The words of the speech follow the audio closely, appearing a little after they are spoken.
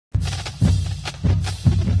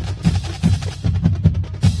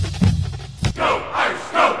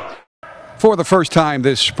For the first time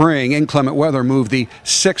this spring, inclement weather moved the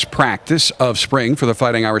sixth practice of spring for the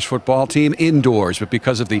Fighting Irish football team indoors. But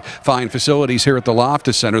because of the fine facilities here at the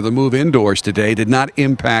Loftus Center, the move indoors today did not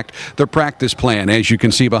impact the practice plan. As you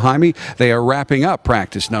can see behind me, they are wrapping up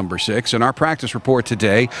practice number 6. And our practice report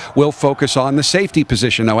today will focus on the safety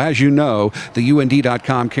position. Now, as you know, the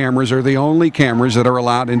UND.com cameras are the only cameras that are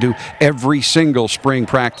allowed into every single spring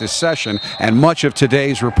practice session. And much of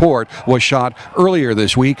today's report was shot earlier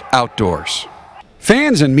this week outdoors.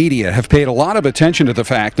 Fans and media have paid a lot of attention to the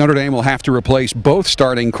fact Notre Dame will have to replace both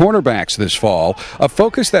starting cornerbacks this fall, a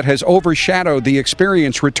focus that has overshadowed the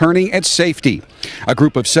experience returning at safety. A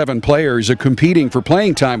group of 7 players are competing for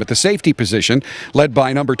playing time at the safety position, led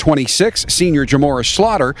by number 26, senior Jamora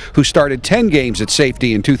Slaughter, who started 10 games at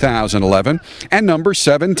safety in 2011, and number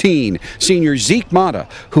 17, senior Zeke Mata,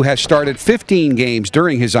 who has started 15 games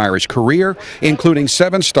during his Irish career, including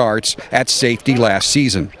 7 starts at safety last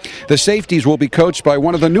season. The safeties will be coached by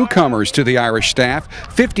one of the newcomers to the Irish staff,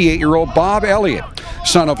 58-year-old Bob Elliot,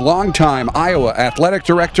 son of longtime Iowa athletic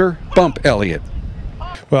director Bump Elliot.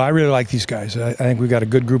 Well, I really like these guys. I think we've got a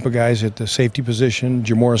good group of guys at the safety position.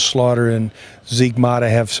 Jamora Slaughter and Zeke Mata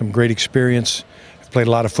have some great experience, have played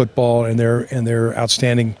a lot of football, and they're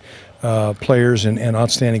outstanding players and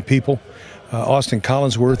outstanding people. Austin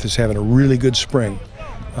Collinsworth is having a really good spring.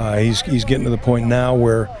 He's getting to the point now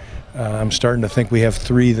where I'm starting to think we have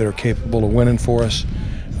 3 that are capable of winning for us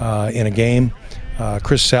in a game.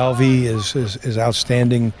 Chris Salvi is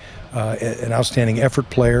outstanding, an outstanding effort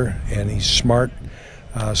player, and he's smart.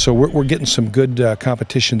 So we're getting some good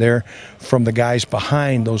competition there from the guys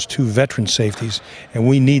behind those 2 veteran safeties, and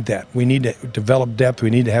we need that. We need to develop depth. We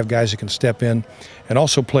need to have guys that can step in and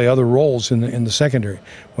also play other roles in the secondary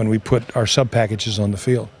when we put our sub-packages on the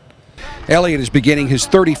field. Elliot is beginning his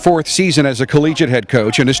 34th season as a collegiate head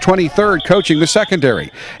coach and his 23rd coaching the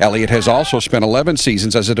secondary. Elliot has also spent 11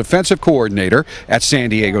 seasons as a defensive coordinator at San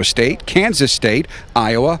Diego State, Kansas State,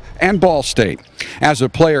 Iowa, and Ball State. As a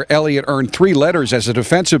player, Elliot earned 3 letters as a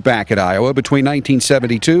defensive back at Iowa between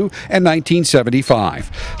 1972 and 1975.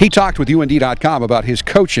 He talked with UND.com about his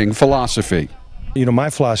coaching philosophy. You know, my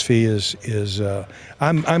philosophy is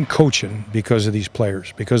I'm coaching because of these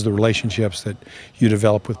players, because of the relationships that you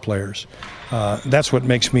develop with players. That's what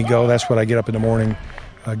makes me go. That's what I get up in the morning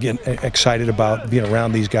getting excited about, being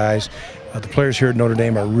around these guys. The players here at Notre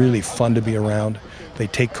Dame are really fun to be around. They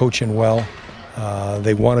take coaching well.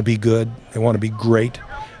 They want to be good. They want to be great.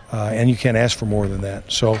 And you can't ask for more than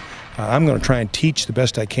that. So I'm going to try and teach the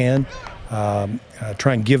best I can,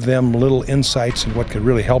 try and give them little insights in what could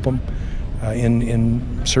really help them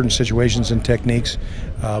in certain situations and techniques,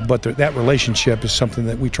 but that relationship is something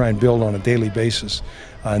that we try and build on a daily basis,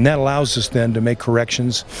 and that allows us then to make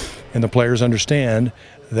corrections, and the players understand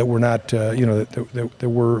that we're not, you know,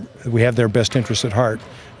 that we have their best interests at heart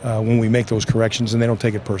when we make those corrections, and they don't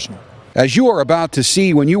take it personal. As you are about to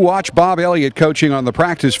see when you watch Bob Elliot coaching on the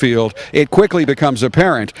practice field, it quickly becomes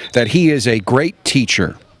apparent that he is a great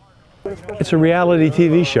teacher. It's a reality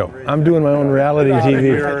TV show. I'm doing my own reality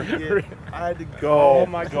TV. I had to go. Oh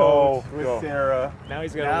my God! With Sarah. Now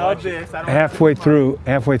he's gonna watch this. Halfway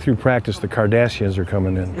through practice, the Kardashians are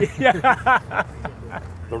coming in.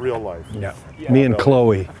 The real life. Yeah. Me and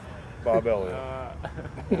Chloe. Bob Elliot.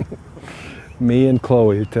 Me and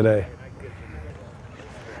Chloe today.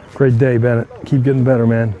 Great day, Bennett. Keep getting better,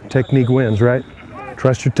 man. Technique wins, right?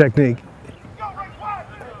 Trust your technique.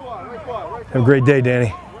 Have a great day,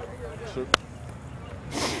 Danny.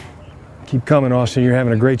 Keep coming, Austin. You're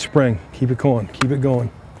having a great spring. Keep it going. Keep it going.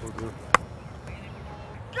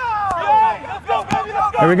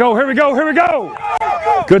 Here we go. Here we go. Here we go.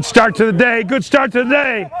 Good start to the day. Good start to the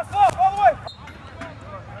day.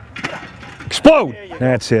 Explode.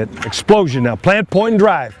 That's it. Explosion now. Plant, point, and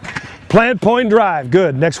drive. Plant, point, and drive.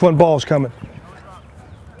 Good. Next one, ball's coming.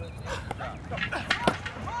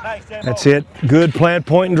 That's it. Good. Plant,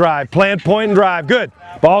 point, and drive. Plant, point, and drive. Good.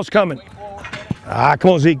 Ball's coming.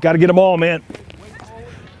 Come on, Zeke. Got to get them all, man.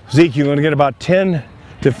 Zeke, you're going to get about 10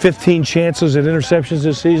 to 15 chances at interceptions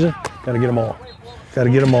this season. Got to get them all. Got to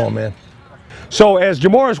get them all, man. So as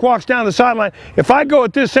Jamora walks down the sideline, if I go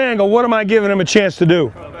at this angle, what am I giving him a chance to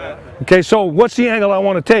do? Okay, so what's the angle I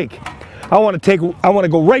want to take? I want to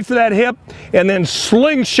go right for that hip and then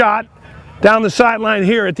slingshot down the sideline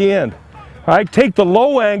here at the end. All right, take the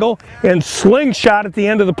low angle and slingshot at the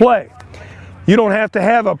end of the play. You don't have to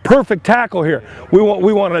have a perfect tackle here. We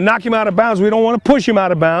want to knock him out of bounds. We don't want to push him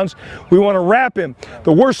out of bounds. We want to wrap him.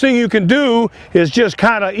 The worst thing you can do is just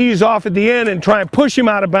kind of ease off at the end and try and push him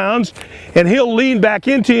out of bounds, and he'll lean back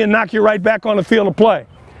into you and knock you right back on the field of play.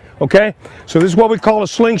 okay? So this is what we call a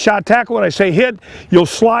slingshot tackle. When I say hit, you'll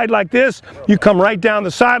slide like this. You come right down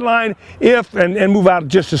the sideline and move out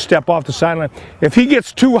just a step off the sideline. If he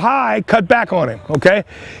gets too high, cut back on him, okay?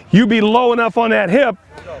 You be low enough on that hip,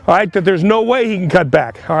 all right, that there's no way he can cut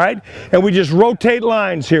back, all right? And we just rotate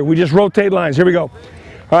lines here. We just rotate lines. Here we go.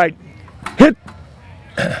 All right, hit.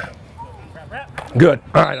 Good.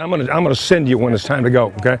 All right, I'm gonna send you when it's time to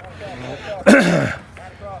go, okay?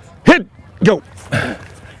 Hit, go.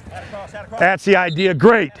 That's the idea.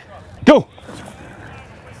 Great. Go.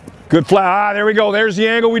 Good fly. There we go. There's the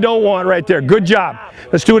angle we don't want right there. Good job.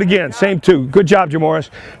 Let's do it again. Same two. Good job, Jamoris.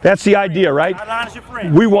 That's the idea, right?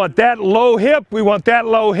 We want that low hip. We want that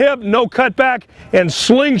low hip. No cutback and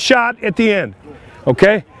slingshot at the end.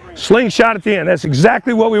 Okay? Slingshot at the end. That's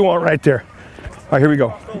exactly what we want right there. All right, here we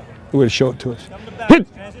go. We're going to show it to us. Hit.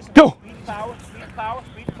 Go.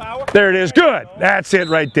 There it is. Good. That's it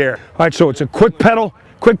right there. All right, so it's a quick pedal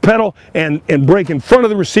and break in front of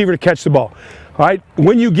the receiver to catch the ball. All right,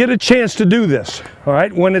 when you get a chance to do this, all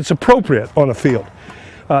right, when it's appropriate on the field,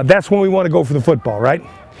 that's when we want to go for the football, right?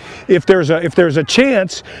 If there's a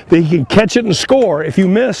chance that he can catch it and score, if you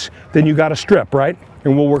miss, then you got to strip, right?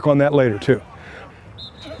 And we'll work on that later too.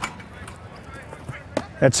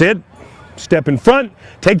 That's it. Step in front,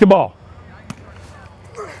 take the ball.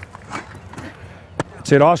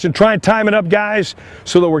 That's it, Austin. Try and time it up, guys,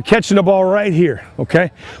 so that we're catching the ball right here,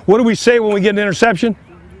 okay? What do we say when we get an interception?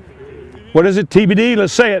 What is it, TBD?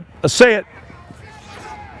 Let's say it. Let's say it.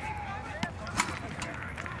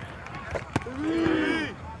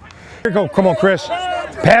 Here we go. Come on, Chris.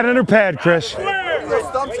 Pad under pad, Chris.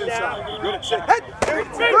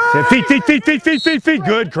 Feet.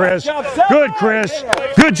 Good, Chris. Good, Chris.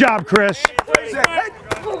 Good job, Chris.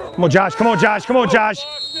 Come on, Josh. Come on, Josh. Come on, Josh.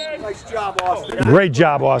 Nice job, Austin. Great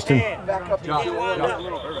job, Austin.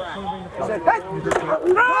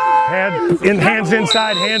 Hands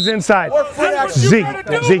inside, hands inside.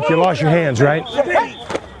 Zeke, you lost your hands, right?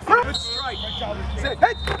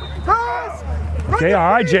 Okay,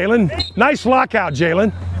 all right, Jalen. Nice lockout,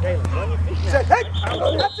 Jalen.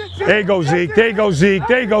 There you go, Zeke. There you go, Zeke.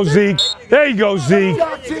 There you go, Zeke. There you go, Zeke.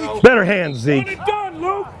 Better hands, Zeke.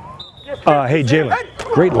 Hey, Jalen.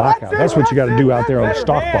 Great lockout. That's what you got to do out there on the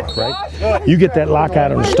stock block, right? You get that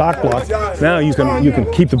lockout on the stock block. Now you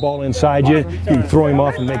can keep the ball inside you. You can throw him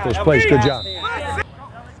off and make those plays. Good job.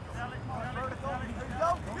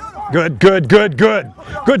 Good.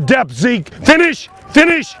 Good depth, Zeke. Finish.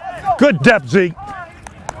 Good depth, Zeke.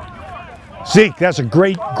 Zeke, that's a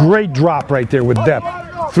great drop right there with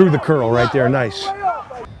depth. Through the curl right there. Nice.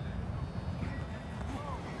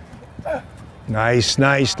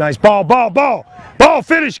 Nice. Ball,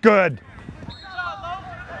 finish, good.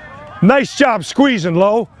 Nice job squeezing,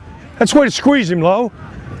 Low. That's the way to squeeze him, Low.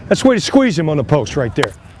 That's the way to squeeze him on the post right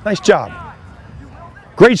there. Nice job.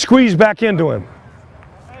 Great squeeze back into him.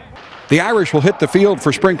 The Irish will hit the field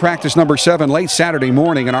for spring practice number 7 late Saturday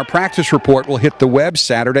morning, and our practice report will hit the web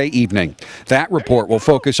Saturday evening. That report will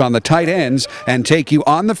focus on the tight ends and take you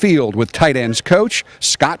on the field with tight ends coach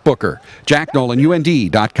Scott Booker. Jack Nolan,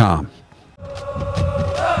 UND.com.